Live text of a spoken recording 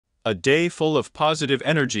A day full of positive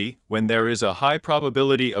energy when there is a high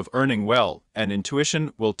probability of earning well, and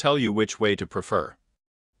intuition will tell you which way to prefer.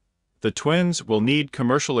 The twins will need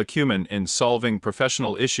commercial acumen in solving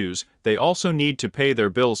professional issues. They also need to pay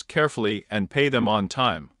their bills carefully and pay them on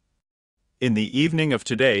time. In the evening of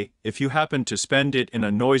today, if you happen to spend it in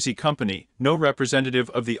a noisy company, no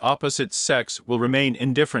representative of the opposite sex will remain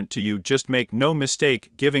indifferent to you. Just make no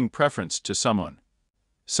mistake giving preference to someone.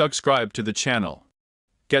 Subscribe to the channel.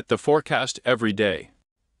 Get the forecast every day.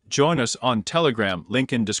 Join us on Telegram,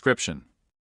 link in description.